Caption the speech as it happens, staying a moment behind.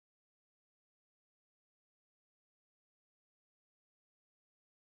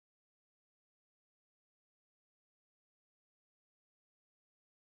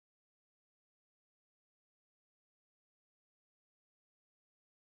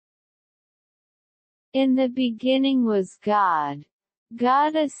In the beginning was God.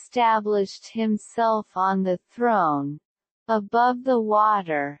 God established himself on the throne, above the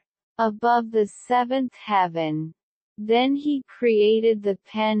water, above the seventh heaven. Then he created the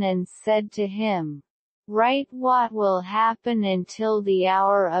pen and said to him, "Write what will happen until the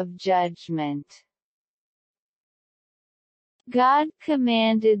hour of judgment." God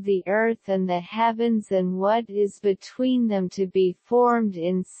commanded the earth and the heavens and what is between them to be formed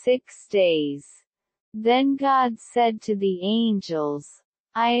in 6 days. Then God said to the angels,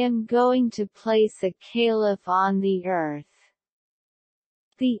 "I am going to place a caliph on the earth."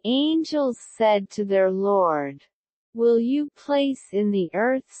 The angels said to their Lord, "Will you place in the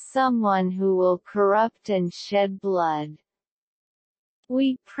earth someone who will corrupt and shed blood?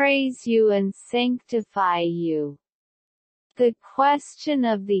 We praise you and sanctify you." The question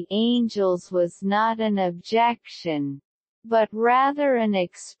of the angels was not an objection, but rather an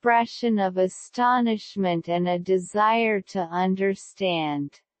expression of astonishment and a desire to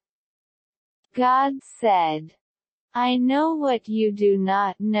understand. God said, "I know what you do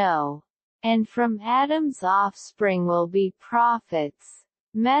not know, and from Adam's offspring will be prophets,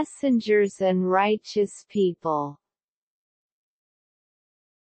 messengers and righteous people."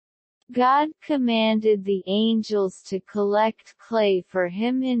 God commanded the angels to collect clay for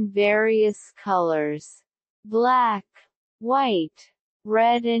him in various colors: black, white,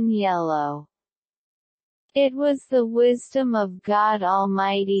 red and yellow. It was the wisdom of God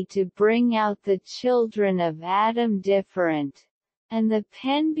Almighty to bring out the children of Adam different, and the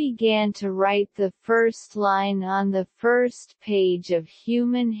pen began to write the first line on the first page of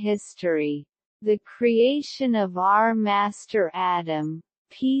human history, the creation of our master Adam,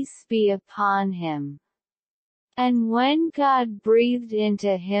 peace be upon him. And when God breathed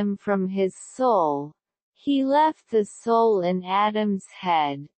into him from his soul, he left the soul in Adam's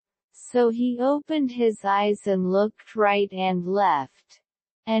head. So he opened his eyes and looked right and left.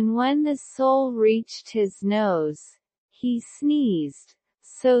 And when the soul reached his nose, he sneezed.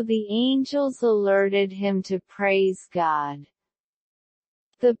 So the angels alerted him to praise God.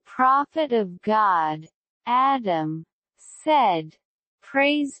 The prophet of God, Adam, said,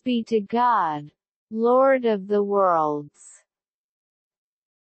 "Praise be to God, Lord of the worlds."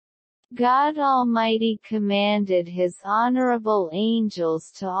 God Almighty commanded his honorable angels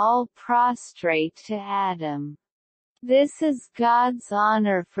to all prostrate to Adam. This is God's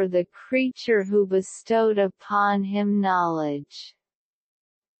honor for the creature who bestowed upon him knowledge.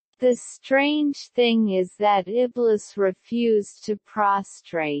 The strange thing is that Iblis refused to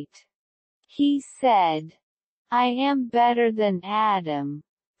prostrate. He said, "I am better than Adam,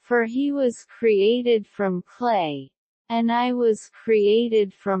 for he was created from clay, and I was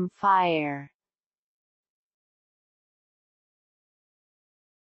created from fire."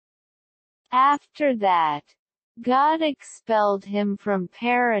 After that, God expelled him from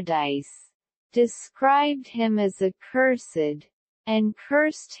paradise, described him as accursed, and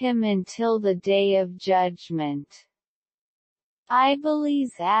cursed him until the day of judgment.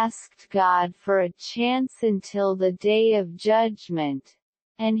 Iblis asked God for a chance until the day of judgment,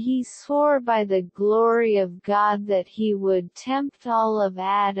 and he swore by the glory of God that he would tempt all of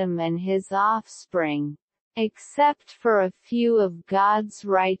Adam and his offspring, except for a few of God's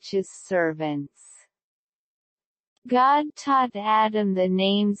righteous servants. God taught Adam the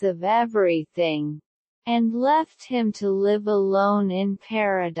names of everything, and left him to live alone in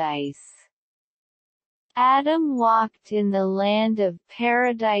paradise. Adam walked in the land of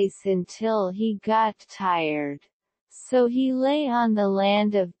paradise until he got tired. So he lay on the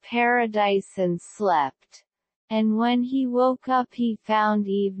land of paradise and slept. And when he woke up he found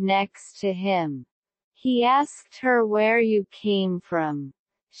Eve next to him. He asked her where you came from.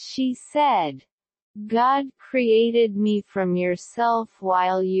 She said, "God created me from yourself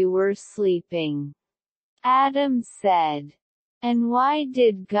while you were sleeping." Adam said, "And why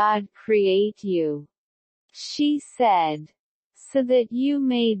did God create you?" She said, "So that you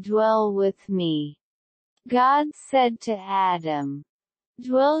may dwell with me." God said to Adam,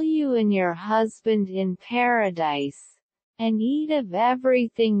 "Dwell you and your husband in paradise, and eat of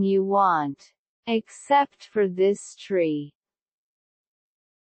everything you want, except for this tree."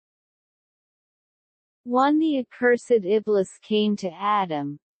 One the accursed Iblis came to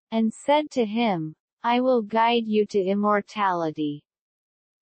Adam, and said to him, "I will guide you to immortality."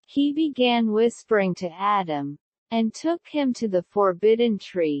 He began whispering to Adam, and took him to the forbidden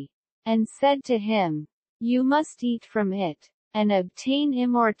tree, and said to him, "You must eat from it, and obtain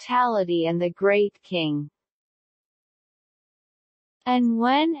immortality and the great king." And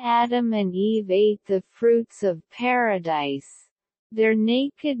when Adam and Eve ate the fruits of paradise, their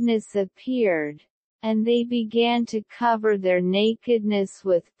nakedness appeared, and they began to cover their nakedness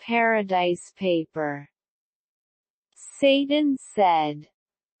with paradise paper. Satan said,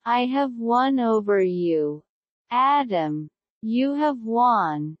 "I have won over you, Adam. You have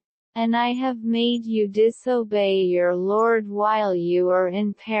won, and I have made you disobey your Lord while you are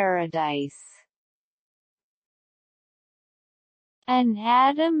in paradise." And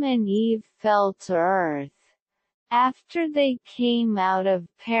Adam and Eve fell to earth. After they came out of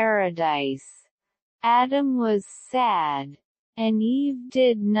paradise, Adam was sad, and Eve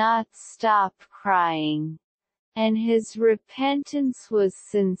did not stop crying, and his repentance was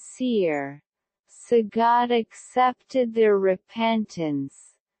sincere. So God accepted their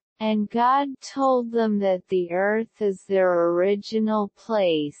repentance, and God told them that the earth is their original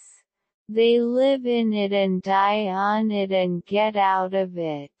place. They live in it and die on it and get out of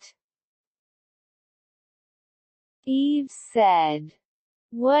it. Eve said,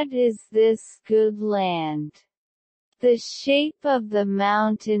 "What is this good land? The shape of the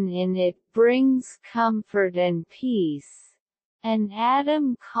mountain in it brings comfort and peace." And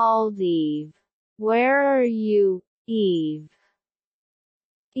Adam called Eve, "Where are you, Eve?"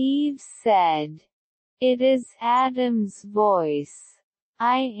 Eve said, "It is Adam's voice.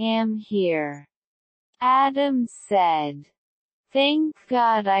 I am here." Adam said, "Thank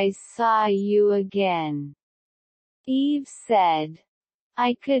God I saw you again." Eve said,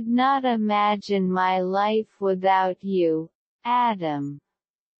 "I could not imagine my life without you, Adam."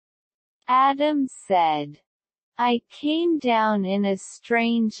 Adam said, "I came down in a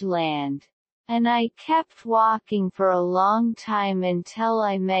strange land, and I kept walking for a long time until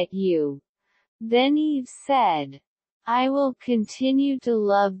I met you." Then Eve said, "I will continue to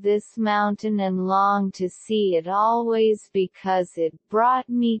love this mountain and long to see it always because it brought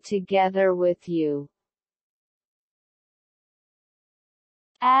me together with you."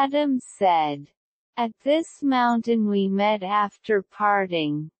 Adam said, "At this mountain we met after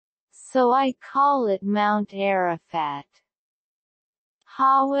parting, so I call it Mount Arafat."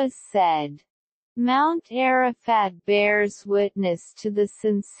 Hawa said, "Mount Arafat bears witness to the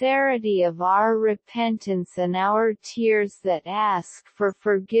sincerity of our repentance and our tears that ask for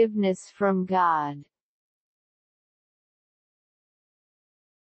forgiveness from God."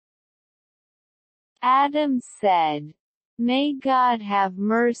 Adam said, "May God have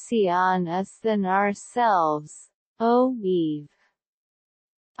mercy on us than ourselves, O Eve."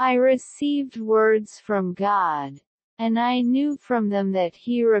 I received words from God, and I knew from them that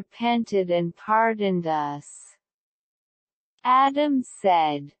He repented and pardoned us. Adam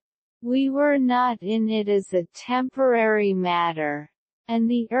said, "We were not in it as a temporary matter, and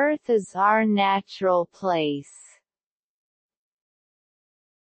the earth is our natural place."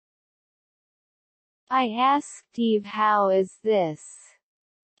 I asked Eve, "How is this?"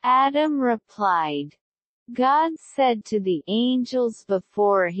 Adam replied, "God said to the angels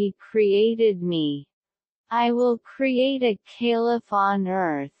before He created me, 'I will create a caliph on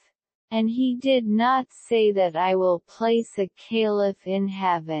earth,' and He did not say that I will place a caliph in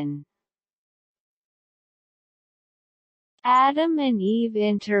heaven." Adam and Eve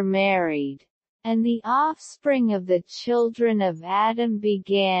intermarried, and the offspring of the children of Adam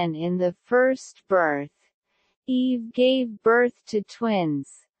began in the first birth. Eve gave birth to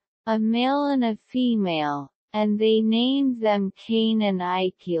twins, a male and a female, and they named them Cain and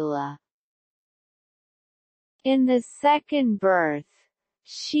Aichila. In the second birth,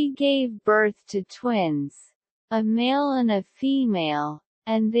 she gave birth to twins, a male and a female,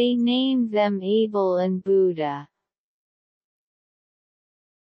 and they named them Abel and Buddha.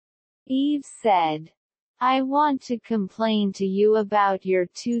 Eve said, "I want to complain to you about your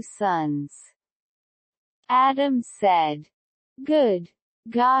two sons." Adam said, "Good,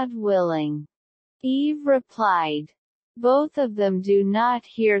 God willing." Eve replied, "Both of them do not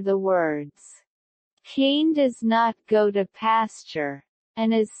hear the words. Cain does not go to pasture,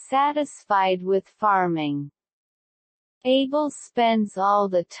 and is satisfied with farming. Abel spends all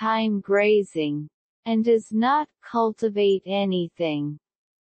the time grazing, and does not cultivate anything."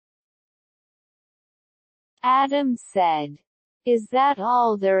 Adam said, "Is that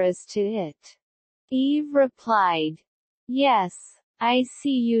all there is to it?" Eve replied, "Yes, I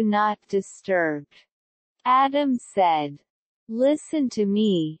see you not disturbed." Adam said, "Listen to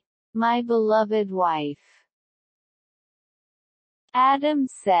me, my beloved wife." Adam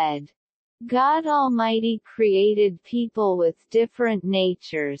said, "God Almighty created people with different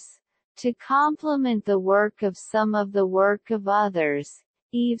natures, to complement the work of some of the work of others."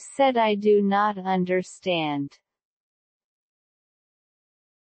 Eve said, "I do not understand."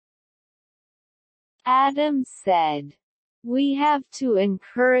 Adam said, We have to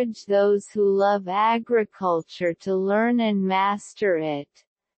encourage those who love agriculture to learn and master it,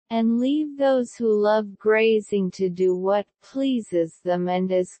 and leave those who love grazing to do what pleases them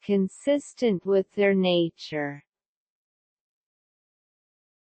and is consistent with their nature.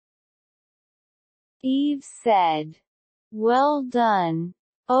 Eve said, "Well done,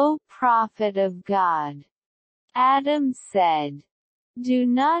 O prophet of God." Adam said, "Do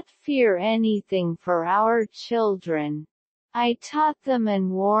not fear anything for our children. I taught them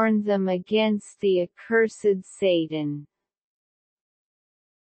and warned them against the accursed Satan."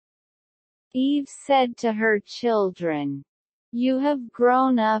 Eve said to her children, "You have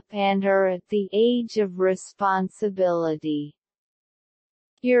grown up and are at the age of responsibility.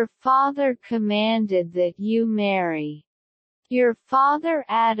 Your father commanded that you marry. Your father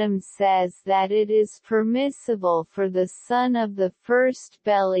Adam says that it is permissible for the son of the first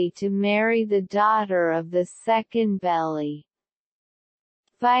belly to marry the daughter of the second belly.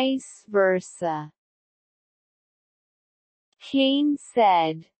 Vice versa." Cain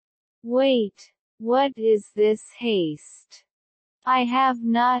said, "Wait, what is this haste? I have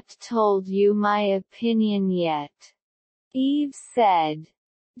not told you my opinion yet." Eve said,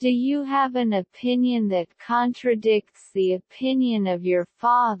 "Do you have an opinion that contradicts the opinion of your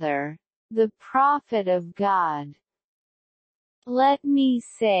father, the prophet of God?" "Let me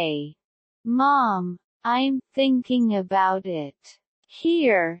say, Mom, I'm thinking about it."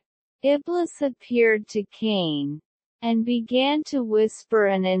 Here, Iblis appeared to Cain, and began to whisper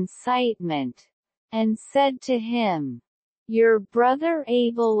an incitement, and said to him, "Your brother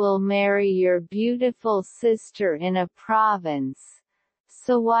Abel will marry your beautiful sister in a province.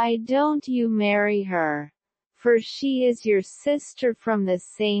 So why don't you marry her? For she is your sister from the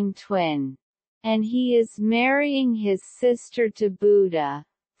same twin. And he is marrying his sister to Buddha,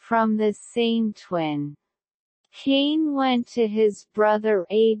 from the same twin." Cain went to his brother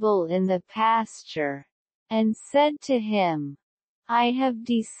Abel in the pasture, and said to him, "I have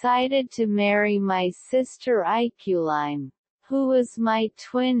decided to marry my sister Iculime, who was my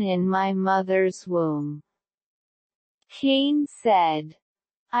twin in my mother's womb." Cain said,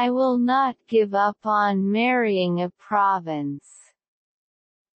 "I will not give up on marrying a province."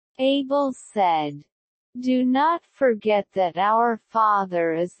 Abel said, "Do not forget that our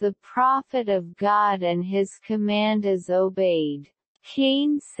father is the prophet of God and his command is obeyed."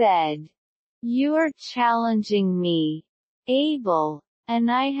 Cain said, "You are challenging me, Abel, and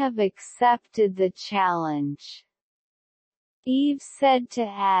I have accepted the challenge." Eve said to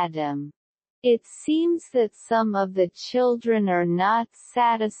Adam, "It seems that some of the children are not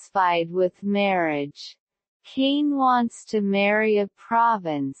satisfied with marriage. Cain wants to marry a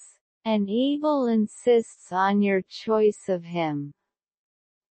province, and Abel insists on your choice of him."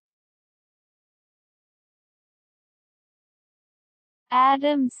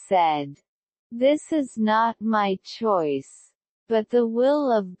 Adam said, "This is not my choice, but the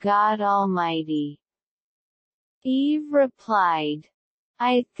will of God Almighty." Eve replied,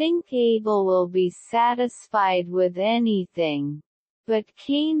 "I think Abel will be satisfied with anything, but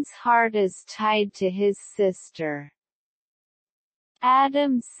Cain's heart is tied to his sister."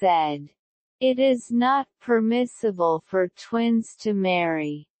 Adam said, "It is not permissible for twins to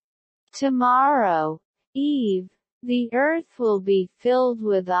marry. Tomorrow, Eve, the earth will be filled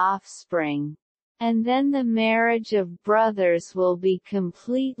with offspring, and then the marriage of brothers will be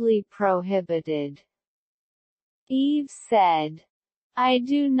completely prohibited." Eve said, "I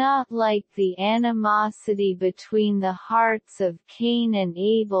do not like the animosity between the hearts of Cain and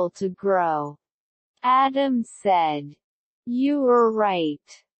Abel to grow." Adam said, "You are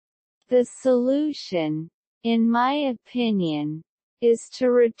right. The solution, in my opinion, is to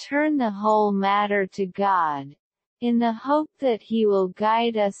return the whole matter to God, in the hope that He will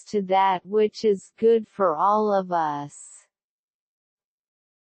guide us to that which is good for all of us."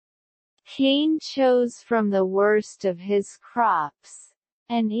 Cain chose from the worst of his crops,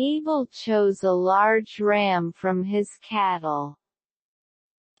 and Abel chose a large ram from his cattle.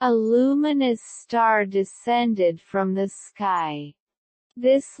 A luminous star descended from the sky.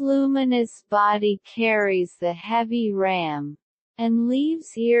 This luminous body carries the heavy ram, and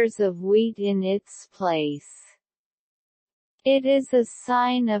leaves ears of wheat in its place. It is a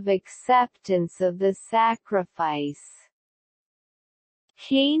sign of acceptance of the sacrifice.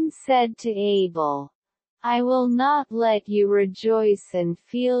 Cain said to Abel, "I will not let you rejoice and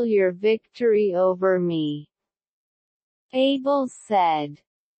feel your victory over me." Abel said,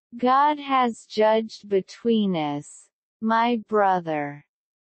 "God has judged between us, my brother."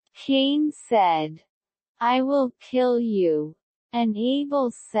 Cain said, "I will kill you." And Abel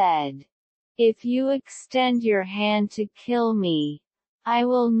said, If you extend your hand to kill me, I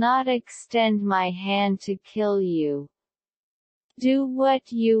will not extend my hand to kill you. Do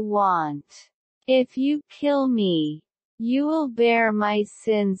what you want. If you kill me, you will bear my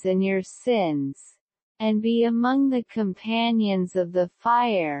sins and your sins, and be among the companions of the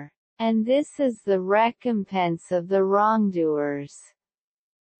fire, and this is the recompense of the wrongdoers.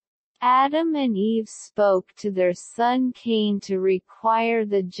 Adam and Eve spoke to their son Cain to require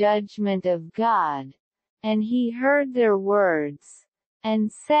the judgment of God, and he heard their words,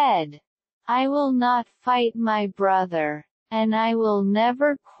 and said, I will not fight my brother, and I will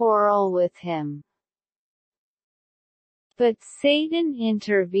never quarrel with him. But Satan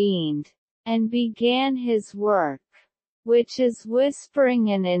intervened, and began his work, which is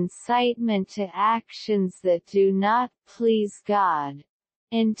whispering and incitement to actions that do not please God,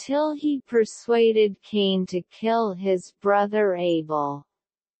 until he persuaded Cain to kill his brother Abel.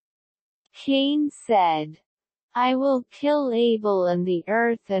 Cain said, I will kill Abel, and the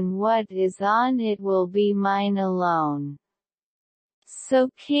earth and what is on it will be mine alone. So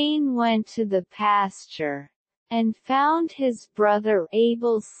Cain went to the pasture, and found his brother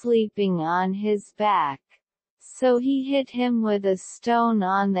Abel sleeping on his back. So he hit him with a stone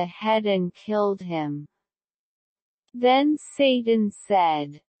on the head and killed him. Then Satan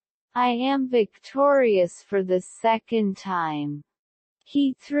said, I am victorious for the second time.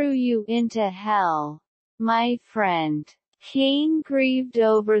 He threw you into hell, my friend. Cain grieved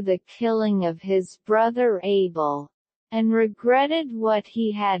over the killing of his brother Abel, and regretted what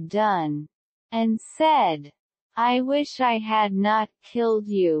he had done, and said, I wish I had not killed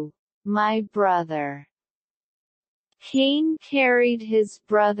you, my brother. Cain carried his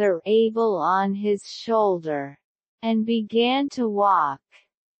brother Abel on his shoulder, and began to walk,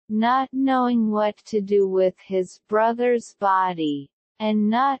 not knowing what to do with his brother's body, and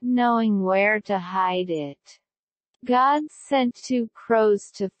not knowing where to hide it. God sent 2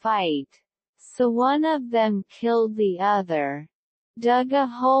 crows to fight, so one of them killed the other, dug a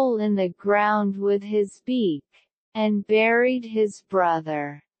hole in the ground with his beak, and buried his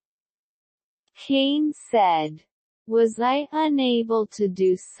brother. Cain said, Was I unable to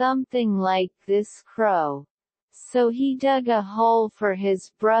do something like this crow? So he dug a hole for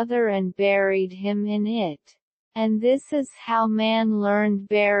his brother and buried him in it. And this is how man learned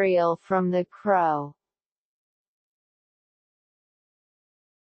burial from the crow.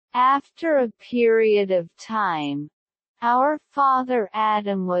 After a period of time, our father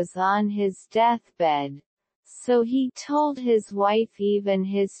Adam was on his deathbed, so he told his wife Eve and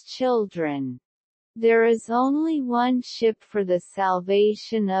his children, There is only one ship for the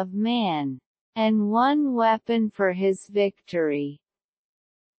salvation of man, and one weapon for his victory.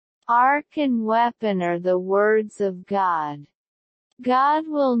 Ark and weapon are the words of God. God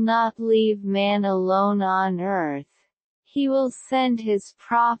will not leave man alone on earth. He will send his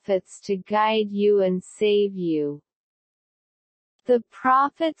prophets to guide you and save you. The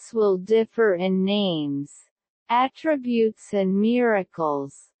prophets will differ in names, attributes and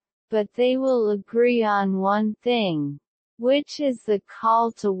miracles, but they will agree on one thing, which is the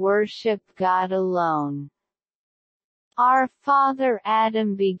call to worship God alone. Our father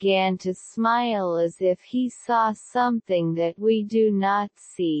Adam began to smile as if he saw something that we do not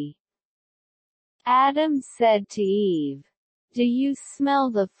see. Adam said to Eve, Do you smell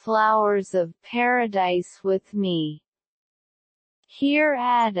the flowers of paradise with me? Here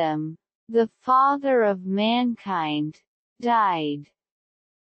Adam, the father of mankind, died.